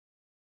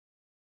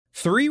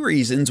3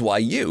 reasons why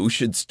you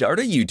should start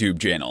a YouTube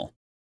channel.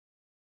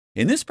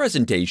 In this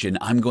presentation,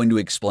 I'm going to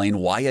explain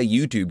why a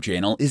YouTube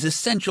channel is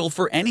essential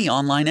for any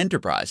online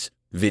enterprise.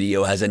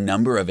 Video has a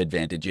number of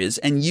advantages,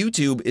 and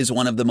YouTube is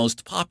one of the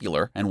most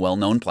popular and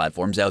well-known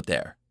platforms out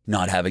there.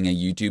 Not having a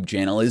YouTube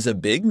channel is a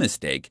big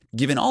mistake,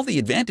 given all the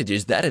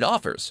advantages that it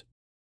offers.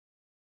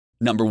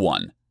 Number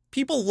 1.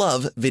 People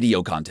love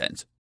video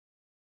content.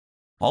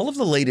 All of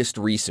the latest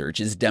research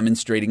is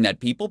demonstrating that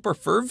people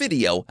prefer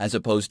video as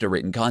opposed to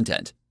written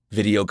content.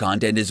 Video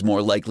content is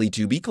more likely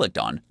to be clicked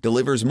on,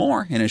 delivers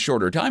more in a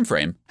shorter time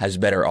frame, has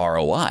better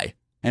ROI,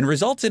 and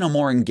results in a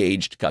more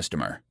engaged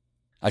customer.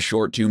 A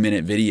short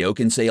 2-minute video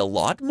can say a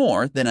lot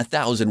more than a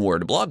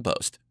 1,000-word blog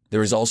post.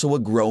 There is also a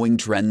growing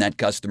trend that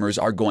customers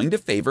are going to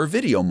favor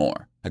video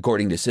more.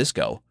 According to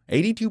Cisco,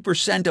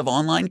 82% of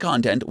online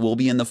content will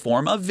be in the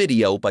form of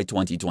video by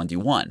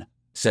 2021.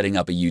 Setting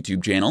up a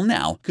YouTube channel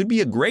now could be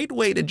a great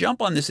way to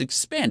jump on this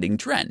expanding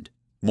trend.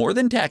 More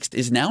than text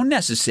is now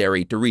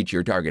necessary to reach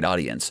your target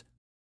audience.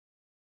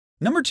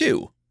 Number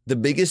 2. The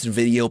biggest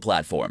video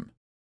platform.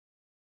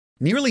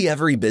 Nearly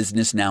every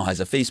business now has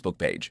a Facebook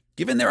page,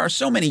 given there are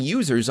so many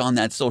users on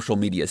that social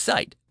media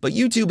site. But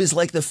YouTube is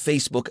like the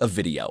Facebook of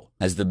video,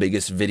 as the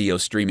biggest video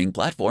streaming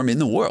platform in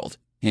the world.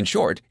 In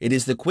short, it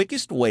is the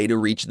quickest way to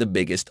reach the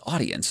biggest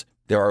audience.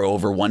 There are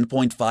over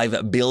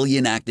 1.5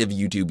 billion active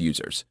YouTube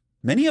users.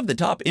 Many of the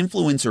top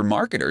influencer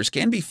marketers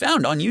can be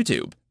found on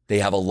YouTube. They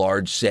have a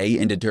large say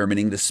in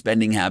determining the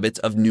spending habits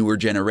of newer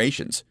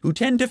generations, who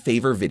tend to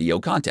favor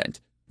video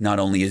content. Not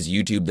only is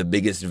YouTube the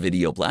biggest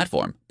video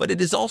platform, but it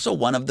is also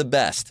one of the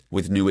best,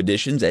 with new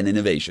additions and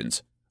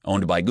innovations.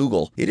 Owned by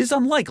Google, it is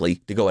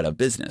unlikely to go out of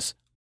business.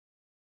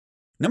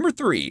 Number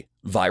 3.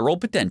 Viral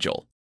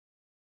potential.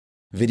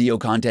 Video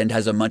content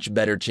has a much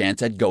better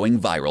chance at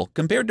going viral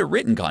compared to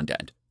written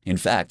content. In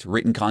fact,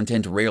 written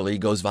content rarely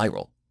goes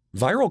viral.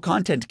 Viral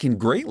content can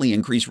greatly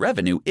increase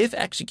revenue if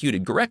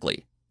executed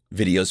correctly.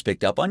 Videos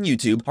picked up on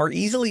YouTube are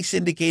easily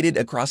syndicated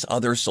across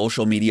other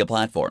social media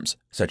platforms,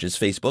 such as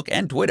Facebook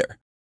and Twitter.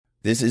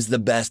 This is the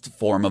best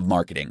form of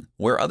marketing,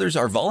 where others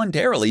are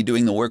voluntarily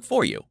doing the work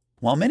for you.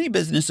 While many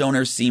business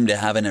owners seem to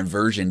have an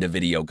aversion to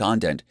video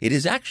content, it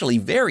is actually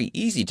very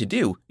easy to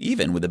do,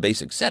 even with a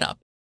basic setup.